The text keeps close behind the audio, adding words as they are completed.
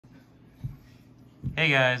Hey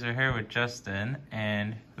guys, we're here with Justin,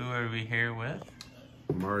 and who are we here with?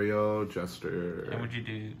 Mario, Jester. And what'd you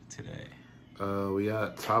do today? We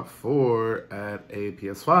got top 4 at a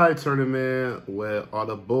PS5 tournament with all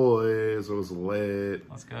the boys. It was lit.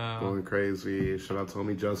 Let's go. Going crazy. Shout out to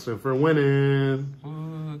homie Justin for winning.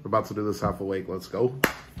 Ooh. We're about to do this half awake. Let's go.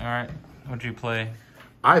 Alright, what'd you play?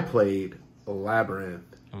 I played Labrynth.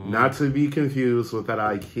 Ooh. Not to be confused with that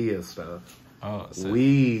IKEA stuff. Oh, so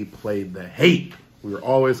We played the hate. We were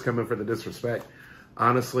always coming for the disrespect.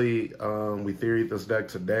 Honestly, we theoried this deck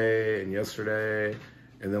today and yesterday,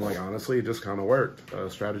 and then, honestly, it just kind of worked.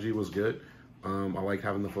 Strategy was good. I like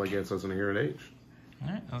having the floodgates as an Hero Age.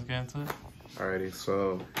 Alright, let's get into it. Alrighty,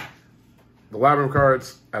 so the Labyrinth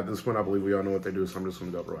cards, at this point, I believe we all know what they do, so I'm just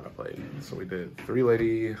going to go over what I played. So we did 3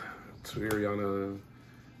 Lady, 2 Ariana,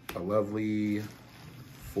 a Lovely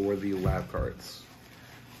for the Lab cards.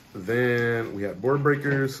 Then we had Board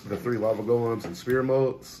Breakers, the 3 Lava Golems, and Spear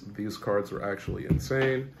Modes. These cards were actually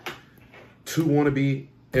insane. 2 Wannabe,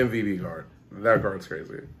 MVB card. That card's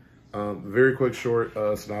crazy. Very quick, short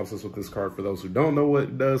synopsis with this card for those who don't know what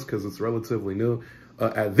it does, because it's relatively new.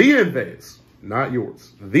 At the end phase, not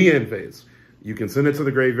yours, the end phase, you can send it to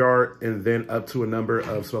the graveyard, and then up to a number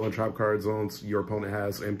of spell and trap card zones your opponent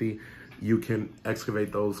has empty, you can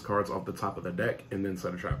excavate those cards off the top of the deck and then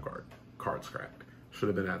set a trap card. Card scrapped. Should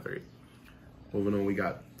have been at 3. Moving on, we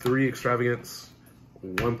got 3 Extravagance,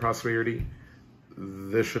 1 Prosperity.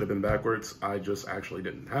 This should have been backwards. I just actually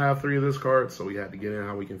didn't have 3 of this card, so we had to get in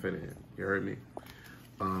how we can fit it in. You heard me.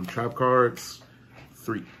 Trap cards,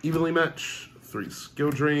 3 Evenly Match, 3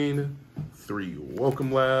 Skill Drain, 3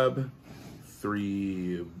 Welcome Lab,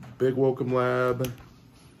 3 Big Welcome Lab,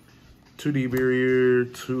 2 Barrier,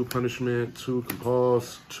 2 Punishment, 2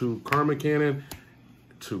 Compulse, 2 Karma Cannon,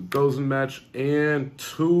 2 Goes and Match, and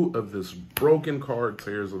 2 of this broken card,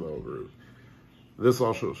 Tears of the Ogre. This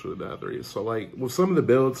also should have 3. So, with some of the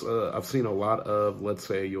builds, I've seen a lot of, let's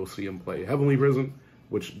say, you'll see him play Heavenly Prison,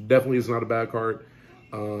 which definitely is not a bad card.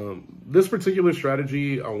 This particular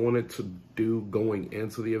strategy I wanted to do going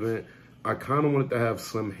into the event, I kind of wanted to have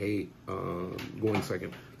some hate going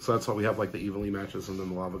second. So that's why we have, the Evenly Matches, and then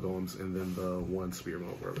the Lava Golems, and then the 1 Spear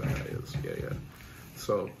Mode, wherever that is. Yeah.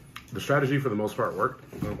 So the strategy, for the most part, worked.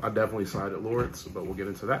 I definitely sided Lawrence, but we'll get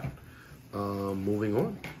into that. Moving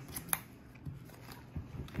on.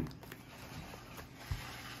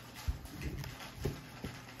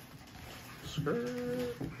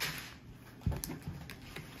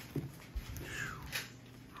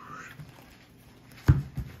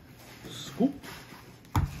 Scoop.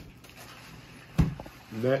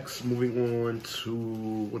 Next, moving on to,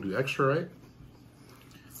 we'll do extra, right?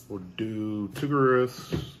 We'll do 2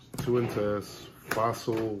 Garrus, 2 Intest,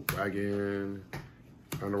 Fossil, Wagon,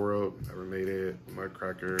 Underworld, never made it.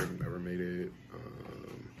 Mudcracker, never made it.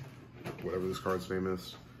 Whatever this card's name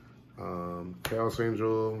is. Chaos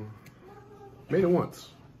Angel, made it once.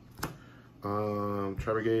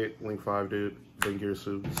 Trebegate, Link 5 dude, Ben Gear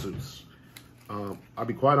Zeus. I'll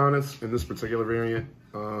be quite honest, in this particular variant,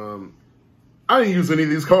 I didn't use any of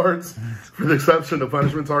these cards, for the exception of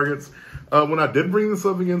Punishment Targets. When I did bring this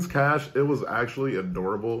up against Cash, it was actually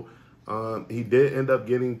adorable. He did end up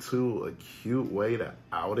getting to a cute way to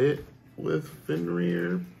out it with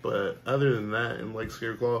Fenrir, but other than that, and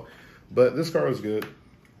Scareclaw. But this card was good.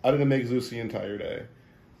 I didn't make Zeus the entire day.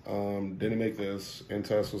 Didn't make this.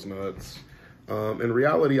 Intest was nuts. In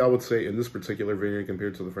reality, I would say in this particular variant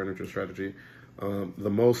compared to the furniture strategy, the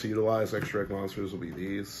most utilized extra deck monsters will be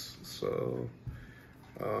these. So,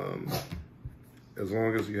 as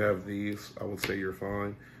long as you have these, I would say you're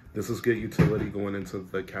fine. This is good utility going into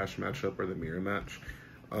the Cash matchup or the Mirror match.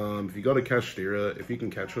 If you go to Kashtira, if you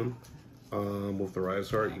can catch him with the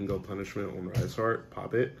Rise Heart, you can go Punishment on Rise Heart,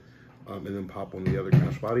 pop it, and then pop on the other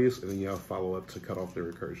Cash bodies, and then you have follow-up to cut off the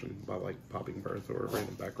recursion by popping Birth or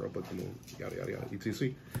random back row, but the moon, yada yada yada,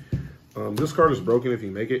 etc. This card is broken if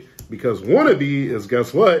you make it, because Wannabe is,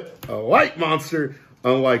 guess what, a light monster.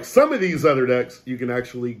 Unlike some of these other decks, you can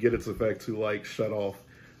actually get its effect to shut off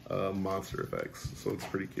monster effects, so it's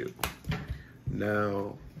pretty cute.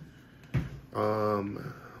 Now,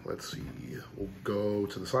 let's see, we'll go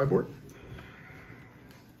to the sideboard.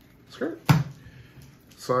 Skirt.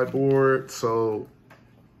 Sideboard, so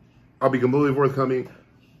I'll be completely forthcoming.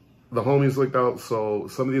 The homies looked out, so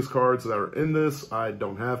some of these cards that are in this, I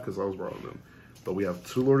don't have because I was borrowing them. But we have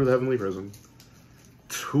 2 Lord of the Heavenly Prison,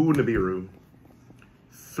 2 Nibiru,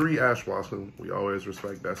 3 Ash Blossom. We always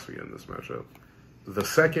respect Destiny in this matchup. The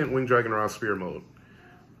 2nd Winged Dragon Raw Spear Mode.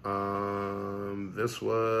 This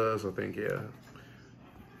was, I think, yeah.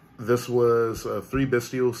 This was 3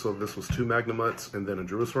 Bestial, so this was 2 Magnamuts and then a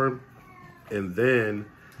Druid's Worm. And then,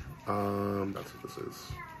 that's what this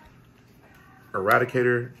is.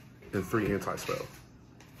 Eradicator and 3 anti-spell.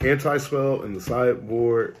 Anti-spell in the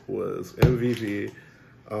sideboard was MVP.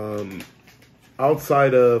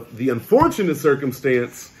 Outside of the unfortunate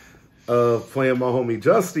circumstance of playing my homie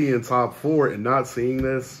Justy in top 4 and not seeing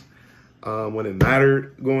this when it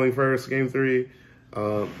mattered going first, game 3,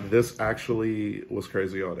 this actually was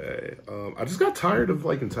crazy all day. I just got tired of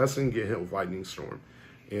like contesting, getting hit with Lightning Storm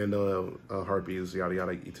and Heartbeats, yada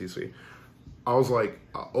yada, etc. I was like,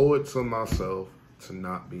 I owe it to myself to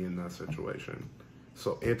not be in that situation.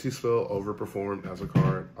 So anti-spell overperformed as a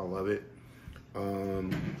card. I love it.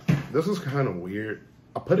 This is kind of weird.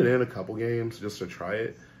 I put it in a couple games just to try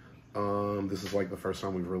it. This is like the first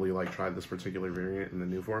time we've really like tried this particular variant in the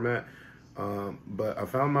new format. But I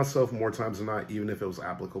found myself more times than not, even if it was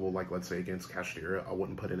applicable, like let's say against Kashtira, I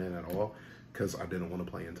wouldn't put it in at all because I didn't want to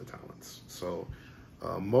play into talents. So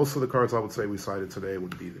most of the cards I would say we cited today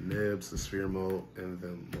would be the Nibs, the Sphere Mode, and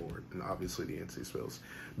then Lord, and obviously the anti-spells.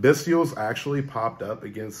 Bestials actually popped up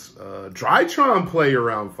against Drytron play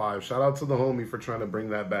around 5. Shout out to the homie for trying to bring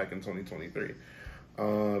that back in 2023.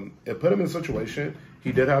 It put him in a situation.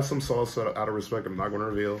 He did have some sauce out of respect I'm not going to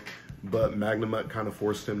reveal, but Magnamut kind of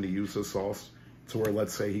forced him to use his sauce to where,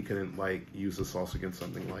 let's say, he couldn't like use his sauce against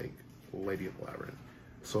something like Lady of the Labyrinth.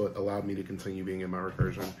 So it allowed me to continue being in my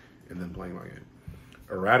recursion and then playing my game.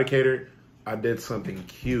 Eradicator, I did something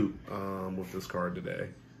cute with this card today.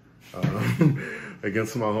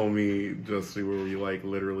 Against my homie Justy, where we like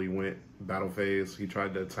literally went battle phase. He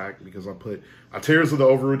tried to attack because I put Tears of the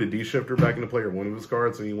Overrooted D-Shifter back into play, or one of his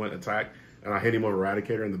cards, and he went attack, and I hit him with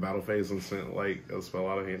Eradicator in the battle phase and sent like a spell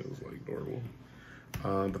out of hand. It was like adorable.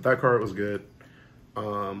 But that card was good.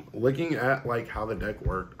 Looking at like how the deck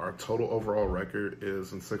worked, our total overall record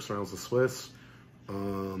is in 6 rounds of Swiss. We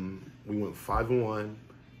went 5-1.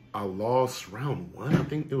 I lost round 1. I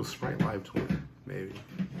think it was Sprite Live 20, maybe.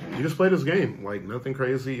 You just played this game. Like, nothing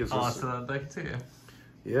crazy. It's just, so that deck too.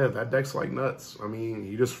 Yeah, that deck's like nuts. I mean,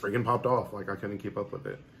 he just freaking popped off. Like, I couldn't keep up with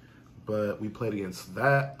it. But we played against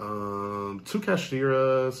that. 2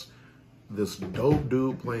 Kashtiras. This dope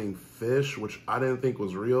dude playing Fish, which I didn't think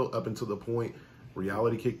was real up until the point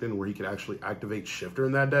reality kicked in where he could actually activate Shifter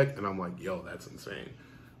in that deck. And I'm like, yo, that's insane.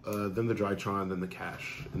 Then the Drytron, then the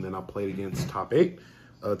Cash. And then I played against top 8.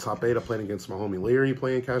 Top 8, I played against my homie Larry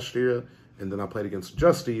playing Kashtira. And then I played against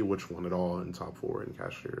Justy, which won it all in top 4 in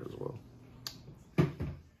Kashtira as well.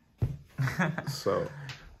 So,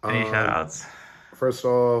 any shout-outs? First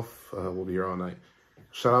off, we'll be here all night.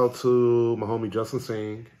 Shout out to my homie Justin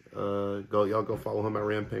Singh. Y'all go follow him at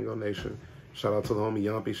Rampingo Nation. Shout out to the homie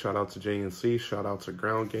Yumpy. Shout out to JNC. Shout out to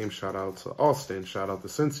Ground Game. Shout out to Austin. Shout out to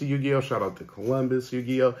Cincy Yu-Gi-Oh. Shout out to Columbus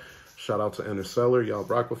Yu-Gi-Oh. Shout out to Interstellar. Y'all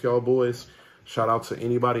rock with y'all boys. Shout out to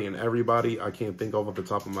anybody and everybody I can't think of off the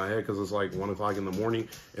top of my head because it's like 1 o'clock in the morning.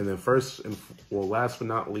 And then last but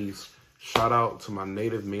not least, shout out to my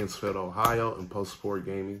native Mansfield, Ohio, and Post Sport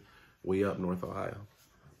Gaming. We up North Ohio.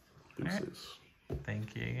 Deuces. Right.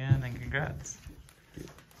 Thank you again and congrats.